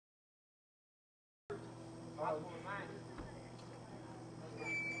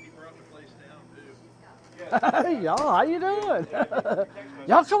Hey, y'all, how you doing?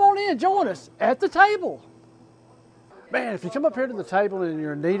 Y'all come on in, join us at the table. Man, if you come up here to the table and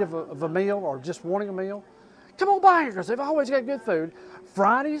you're in need of a meal or just wanting a meal, come on by here because they've always got good food.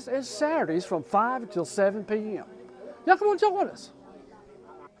 Fridays and Saturdays from 5 until 7 p.m. Y'all come on join us.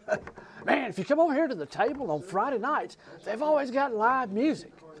 Man, if you come over here to the table on Friday nights, they've always got live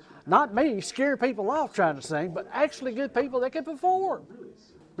music. Not me scaring people off trying to sing, but actually good people that can perform.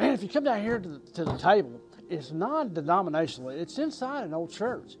 Man, if you come down here to the table, it's non-denominational. It's inside an old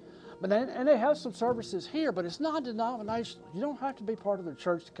church. And they have some services here, but it's non-denominational. You don't have to be part of the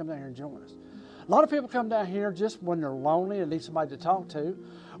church to come down here and join us. A lot of people come down here just when they're lonely and need somebody to talk to,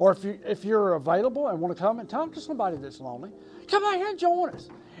 or if you're available and want to come and talk to somebody that's lonely, come out here and join us.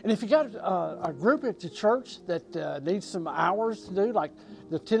 And if you got a group at the church that needs some hours to do, like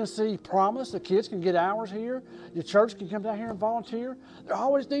the Tennessee Promise, the kids can get hours here. Your church can come down here and volunteer. They're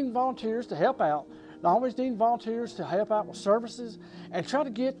always needing volunteers to help out. They're always needing volunteers to help out with services and try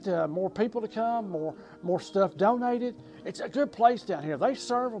to get more people to come, more stuff donated. It's a good place down here. They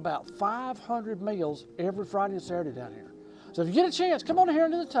serve about 500 meals every Friday and Saturday down here. So if you get a chance, come on here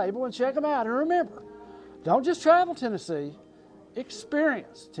to the table and check them out. And remember, don't just travel Tennessee,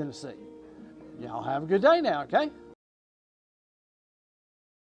 experience Tennessee. Y'all have a good day now, okay?